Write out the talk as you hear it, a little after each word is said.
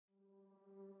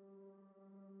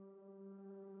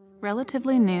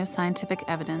Relatively new scientific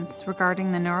evidence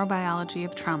regarding the neurobiology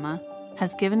of trauma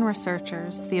has given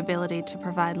researchers the ability to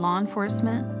provide law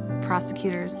enforcement,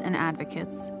 prosecutors, and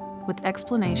advocates with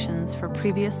explanations for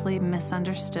previously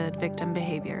misunderstood victim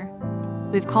behavior.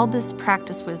 We've called this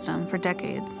practice wisdom for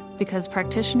decades because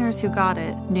practitioners who got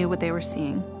it knew what they were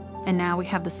seeing, and now we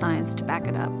have the science to back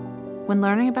it up. When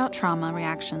learning about trauma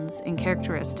reactions and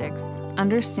characteristics,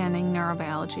 understanding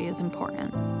neurobiology is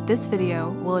important. This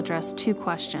video will address two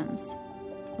questions.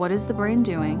 What is the brain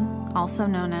doing, also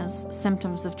known as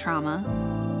symptoms of trauma,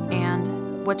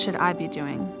 and what should I be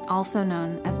doing, also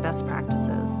known as best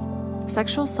practices.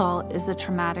 Sexual assault is a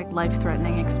traumatic,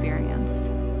 life-threatening experience.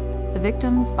 The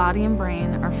victim's body and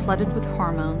brain are flooded with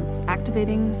hormones,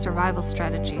 activating survival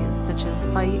strategies such as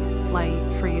fight,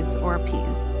 flight, freeze, or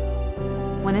appease.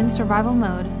 When in survival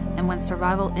mode, and when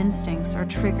survival instincts are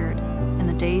triggered in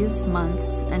the days,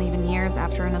 months, and even years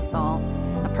after an assault,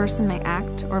 a person may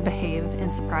act or behave in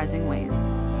surprising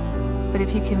ways. But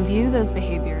if you can view those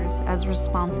behaviors as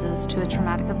responses to a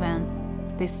traumatic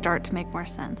event, they start to make more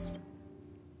sense.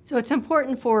 So it's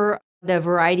important for the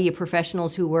variety of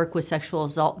professionals who work with sexual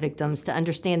assault victims to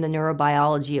understand the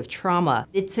neurobiology of trauma.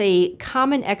 It's a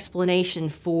common explanation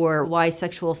for why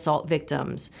sexual assault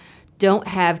victims don't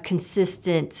have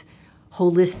consistent,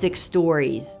 holistic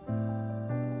stories.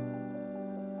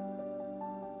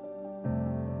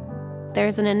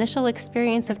 There's an initial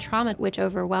experience of trauma which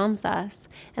overwhelms us,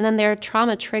 and then there are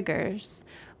trauma triggers,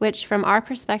 which from our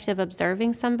perspective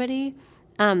observing somebody,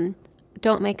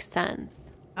 don't make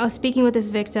sense. I was speaking with this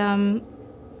victim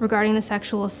regarding the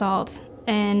sexual assault,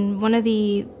 and one of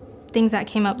the things that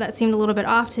came up that seemed a little bit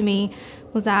off to me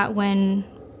was that when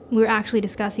we were actually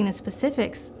discussing the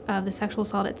specifics of the sexual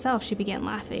assault itself, she began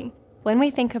laughing. When we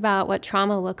think about what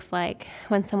trauma looks like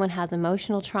when someone has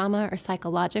emotional trauma or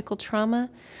psychological trauma,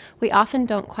 we often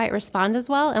don't quite respond as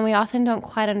well, and we often don't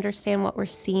quite understand what we're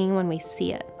seeing when we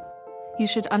see it. You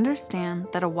should understand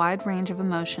that a wide range of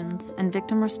emotions and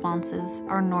victim responses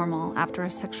are normal after a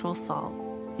sexual assault,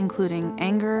 including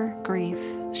anger, grief,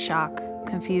 shock,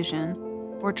 confusion,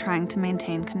 or trying to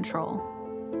maintain control.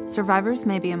 Survivors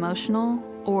may be emotional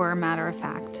or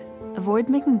matter-of-fact. Avoid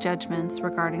making judgments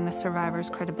regarding the survivor's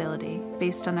credibility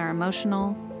based on their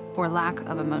emotional or lack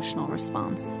of emotional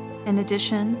response. In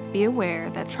addition, be aware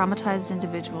that traumatized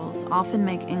individuals often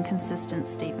make inconsistent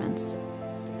statements.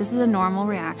 This is a normal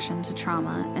reaction to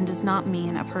trauma and does not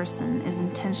mean a person is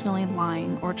intentionally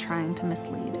lying or trying to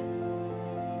mislead.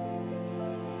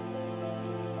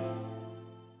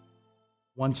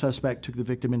 One suspect took the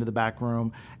victim into the back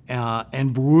room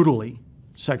and brutally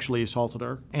sexually assaulted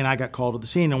her, and I got called to the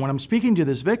scene. And when I'm speaking to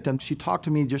this victim, she talked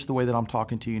to me just the way that I'm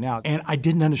talking to you now, and I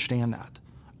didn't understand that.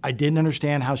 I didn't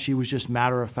understand how she was just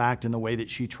matter-of-fact in the way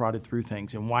that she trotted through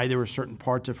things and why there were certain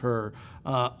parts of her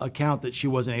account that she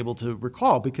wasn't able to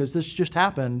recall, because this just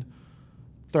happened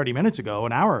 30 minutes ago,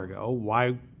 an hour ago.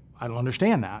 Why? I don't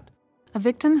understand that. A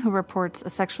victim who reports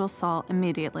a sexual assault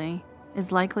immediately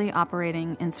is likely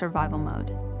operating in survival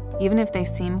mode, even if they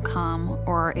seem calm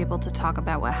or are able to talk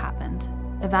about what happened.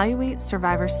 Evaluate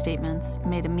survivor statements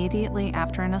made immediately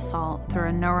after an assault through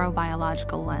a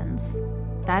neurobiological lens.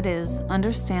 That is,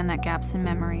 understand that gaps in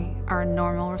memory are a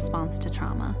normal response to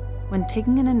trauma. When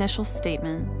taking an initial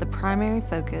statement, the primary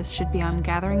focus should be on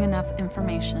gathering enough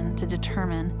information to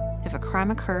determine if a crime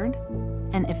occurred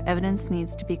and if evidence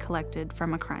needs to be collected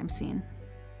from a crime scene.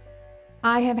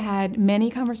 I have had many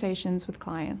conversations with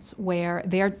clients where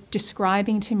they're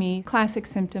describing to me classic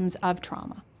symptoms of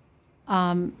trauma.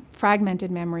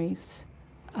 Fragmented memories,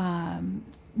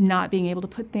 not being able to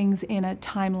put things in a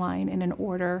timeline, in an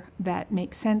order that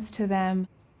makes sense to them,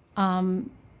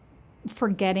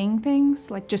 forgetting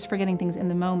things, like just forgetting things in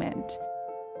the moment.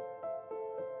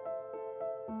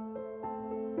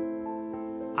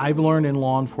 I've learned in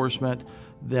law enforcement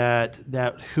that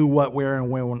who, what, where, and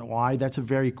when, and why, that's a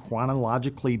very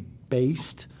chronologically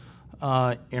based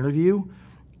interview.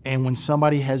 And when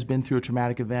somebody has been through a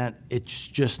traumatic event, it's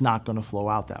just not going to flow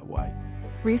out that way.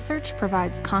 Research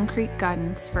provides concrete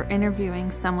guidance for interviewing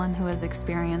someone who has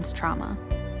experienced trauma.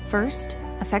 First,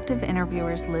 effective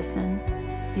interviewers listen,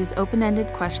 use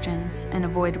open-ended questions, and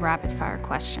avoid rapid-fire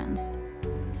questions.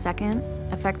 Second,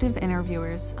 effective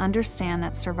interviewers understand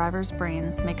that survivors'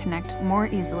 brains may connect more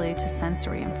easily to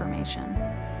sensory information.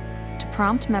 To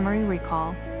prompt memory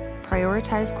recall,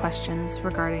 prioritize questions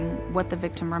regarding what the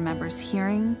victim remembers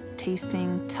hearing,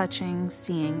 tasting, touching,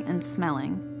 seeing, and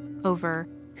smelling over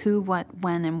who, what,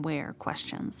 when, and where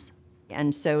questions.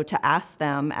 And so to ask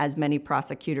them, as many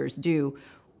prosecutors do,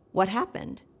 what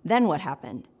happened? Then what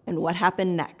happened? and what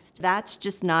happened next. That's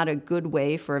just not a good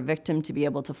way for a victim to be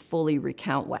able to fully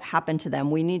recount what happened to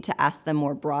them. We need to ask them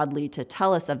more broadly to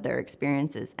tell us of their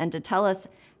experiences and to tell us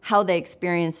how they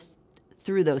experienced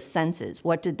through those senses.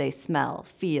 What did they smell,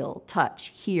 feel, touch,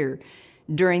 hear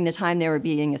during the time they were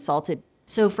being assaulted?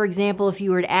 So for example, if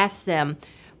you were to ask them,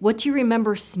 what do you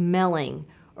remember smelling?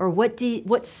 Or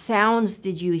what sounds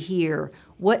did you hear?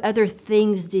 What other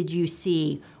things did you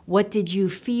see? What did you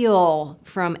feel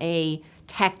from a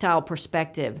tactile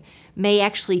perspective? May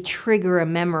actually trigger a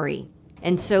memory.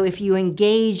 And so if you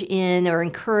engage in or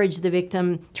encourage the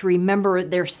victim to remember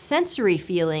their sensory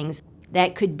feelings,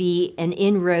 that could be an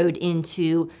inroad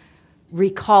into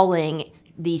recalling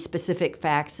the specific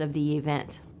facts of the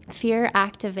event. Fear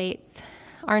activates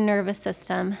our nervous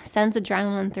system, sends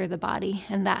adrenaline through the body,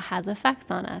 and that has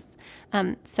effects on us.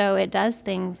 So it does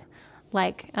things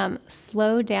like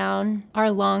slow down our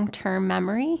long-term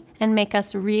memory and make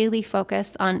us really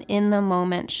focus on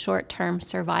in-the-moment, short-term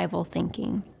survival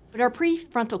thinking. But our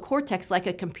prefrontal cortex, like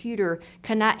a computer,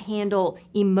 cannot handle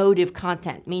emotive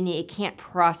content, meaning it can't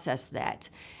process that.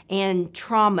 And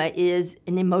trauma is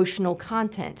an emotional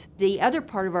content. The other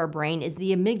part of our brain is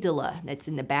the amygdala that's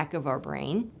in the back of our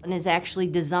brain and is actually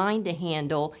designed to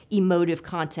handle emotive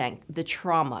content, the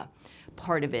trauma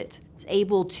part of it. It's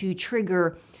able to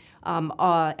trigger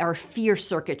our fear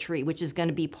circuitry, which is going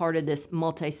to be part of this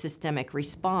multisystemic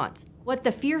response. What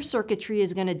the fear circuitry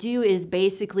is going to do is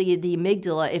basically the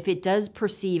amygdala, if it does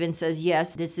perceive and says,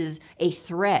 yes, this is a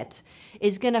threat,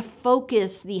 is going to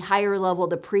focus the higher level,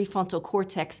 the prefrontal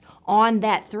cortex, on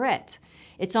that threat.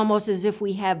 It's almost as if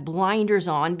we have blinders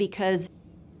on because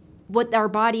what our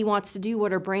body wants to do,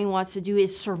 what our brain wants to do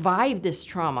is survive this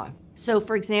trauma. So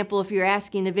for example, if you're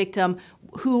asking the victim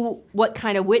what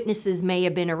kind of witnesses may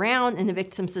have been around and the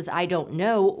victim says, I don't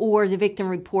know, or the victim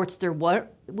reports there were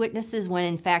witnesses when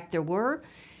in fact there were,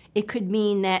 it could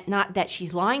mean that not that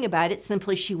she's lying about it,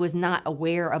 simply she was not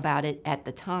aware about it at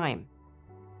the time.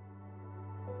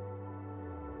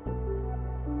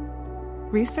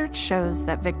 Research shows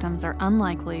that victims are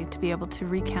unlikely to be able to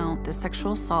recount the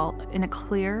sexual assault in a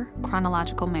clear,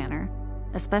 chronological manner,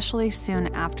 especially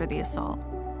soon after the assault.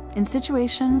 In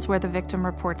situations where the victim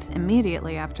reports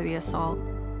immediately after the assault,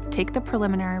 take the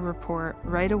preliminary report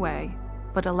right away,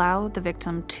 but allow the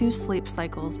victim 2 sleep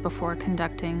cycles before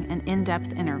conducting an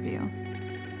in-depth interview.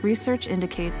 Research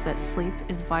indicates that sleep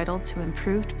is vital to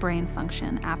improved brain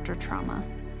function after trauma.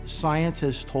 Science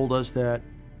has told us that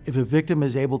if a victim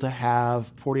is able to have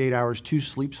 48 hours, 2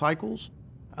 sleep cycles,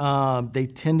 they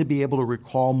tend to be able to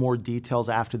recall more details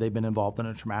after they've been involved in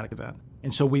a traumatic event.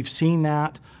 And so we've seen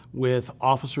that with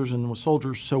officers and with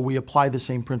soldiers, so we apply the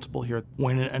same principle here.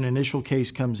 When an initial case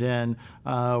comes in,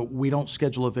 we don't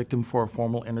schedule a victim for a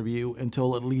formal interview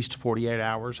until at least 48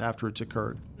 hours after it's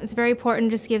occurred. It's very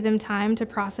important to just give them time to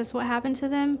process what happened to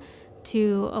them,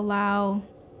 to allow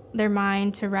their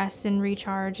mind to rest and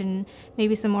recharge, and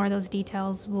maybe some more of those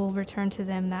details will return to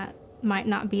them that might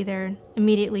not be there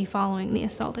immediately following the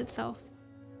assault itself.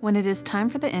 When it is time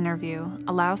for the interview,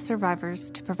 allow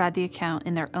survivors to provide the account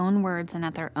in their own words and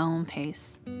at their own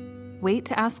pace. Wait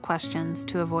to ask questions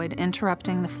to avoid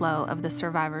interrupting the flow of the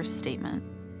survivor's statement.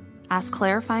 Ask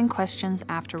clarifying questions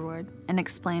afterward and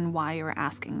explain why you are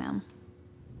asking them.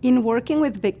 In working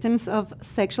with victims of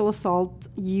sexual assault,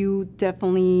 you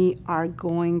definitely are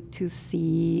going to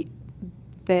see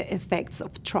the effects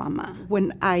of trauma.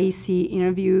 When I see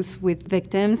interviews with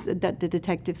victims that the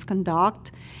detectives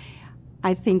conduct,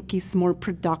 I think it's more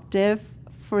productive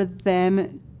for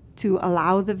them to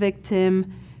allow the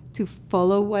victim to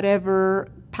follow whatever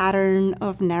pattern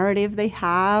of narrative they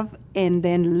have and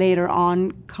then later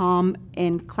on come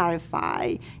and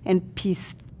clarify and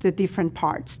piece the different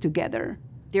parts together.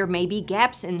 There may be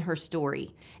gaps in her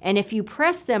story. And if you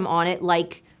press them on it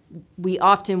like we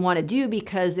often want to do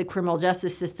because the criminal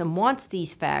justice system wants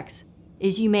these facts,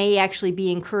 is you may actually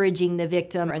be encouraging the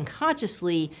victim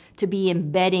unconsciously to be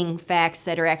embedding facts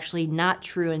that are actually not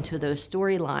true into those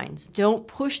storylines. Don't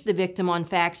push the victim on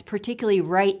facts, particularly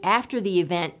right after the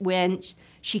event when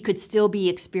she could still be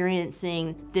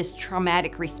experiencing this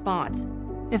traumatic response.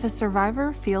 If a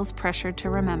survivor feels pressured to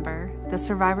remember, the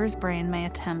survivor's brain may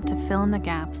attempt to fill in the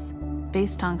gaps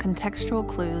based on contextual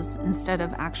clues instead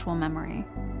of actual memory.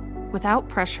 Without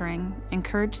pressuring,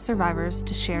 encourage survivors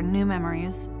to share new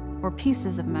memories or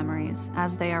pieces of memories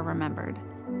as they are remembered.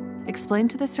 Explain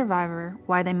to the survivor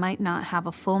why they might not have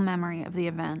a full memory of the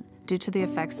event due to the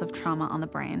effects of trauma on the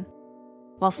brain.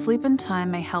 While sleep and time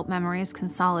may help memories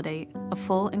consolidate, a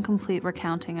full and complete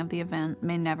recounting of the event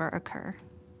may never occur.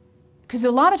 Because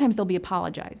a lot of times they'll be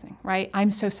apologizing, right?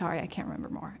 I'm so sorry, I can't remember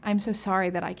more. I'm so sorry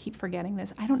that I keep forgetting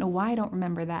this. I don't know why I don't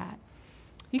remember that.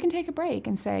 You can take a break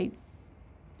and say,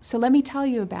 so let me tell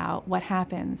you about what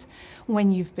happens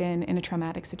when you've been in a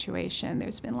traumatic situation.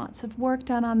 There's been lots of work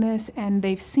done on this, and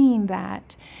they've seen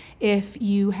that if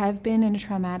you have been in a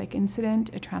traumatic incident,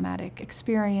 a traumatic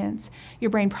experience,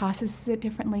 your brain processes it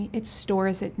differently, it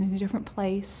stores it in a different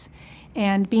place,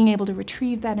 and being able to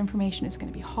retrieve that information is going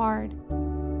to be hard.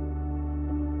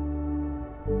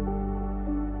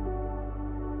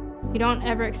 You don't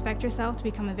ever expect yourself to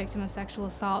become a victim of sexual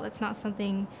assault. That's not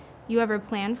something you ever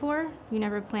plan for. You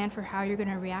never plan for how you're going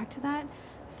to react to that.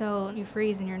 So you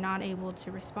freeze and you're not able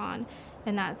to respond.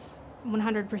 And that's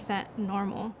 100%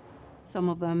 normal. Some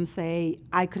of them say,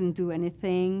 I couldn't do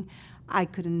anything, I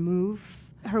couldn't move.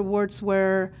 Her words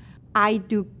were, I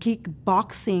do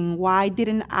kickboxing, why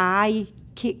didn't I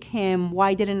kick him?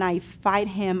 Why didn't I fight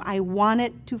him? I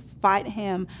wanted to fight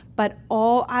him, but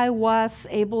all I was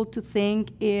able to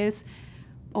think is,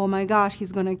 oh my gosh,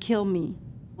 he's gonna kill me.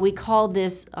 We call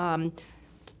this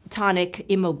tonic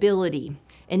immobility.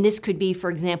 And this could be, for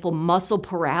example, muscle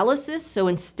paralysis. So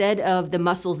instead of the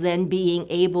muscles then being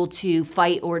able to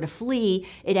fight or to flee,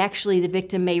 the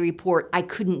victim may report, I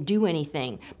couldn't do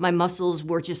anything. My muscles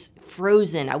were just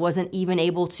frozen. I wasn't even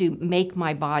able to make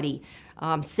my body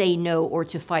say no or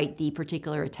to fight the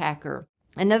particular attacker.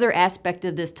 Another aspect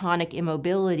of this tonic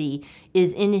immobility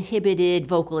is inhibited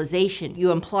vocalization.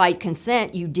 You implied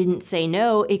consent, you didn't say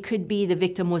no. It could be the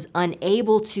victim was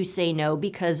unable to say no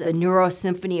because a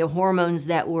neurosymphony of hormones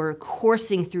that were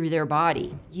coursing through their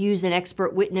body. Use an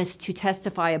expert witness to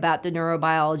testify about the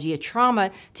neurobiology of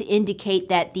trauma to indicate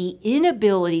that the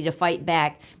inability to fight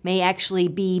back may actually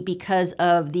be because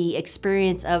of the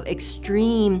experience of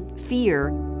extreme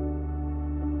fear.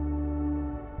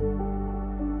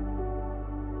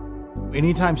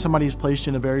 Anytime somebody is placed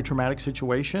in a very traumatic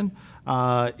situation,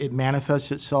 it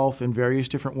manifests itself in various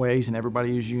different ways, and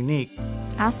everybody is unique.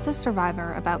 Ask the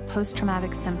survivor about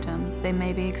post-traumatic symptoms they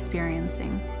may be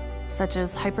experiencing, such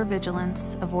as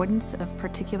hypervigilance, avoidance of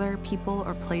particular people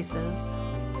or places,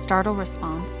 startle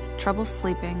response, trouble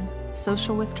sleeping,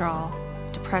 social withdrawal,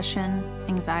 depression,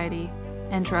 anxiety,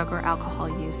 and drug or alcohol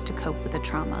use to cope with the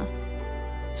trauma.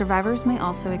 Survivors may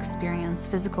also experience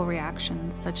physical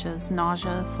reactions such as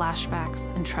nausea,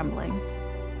 flashbacks, and trembling.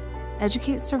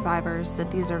 Educate survivors that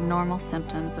these are normal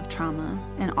symptoms of trauma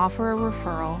and offer a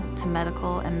referral to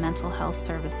medical and mental health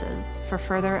services for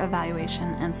further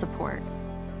evaluation and support.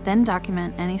 Then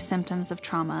document any symptoms of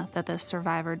trauma that the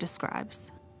survivor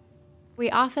describes.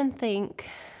 We often think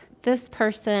this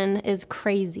person is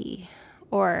crazy,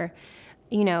 or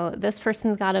this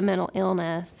person's got a mental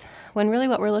illness, when really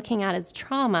what we're looking at is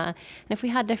trauma. And if we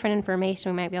had different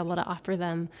information, we might be able to offer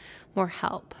them more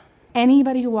help.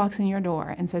 Anybody who walks in your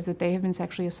door and says that they have been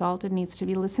sexually assaulted needs to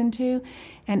be listened to,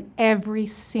 and every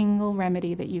single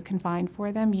remedy that you can find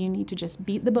for them, you need to just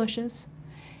beat the bushes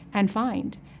and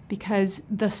find, because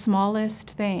the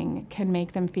smallest thing can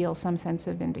make them feel some sense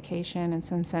of vindication and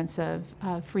some sense of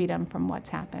freedom from what's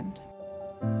happened.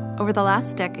 Over the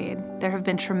last decade, there have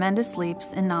been tremendous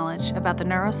leaps in knowledge about the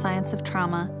neuroscience of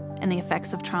trauma and the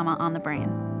effects of trauma on the brain.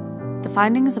 The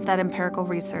findings of that empirical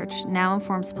research now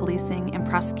informs policing and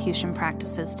prosecution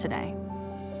practices today.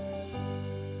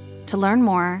 To learn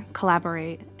more,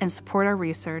 collaborate, and support our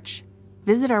research,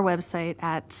 visit our website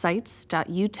at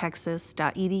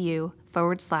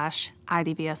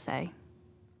sites.utexas.edu/IDVSA.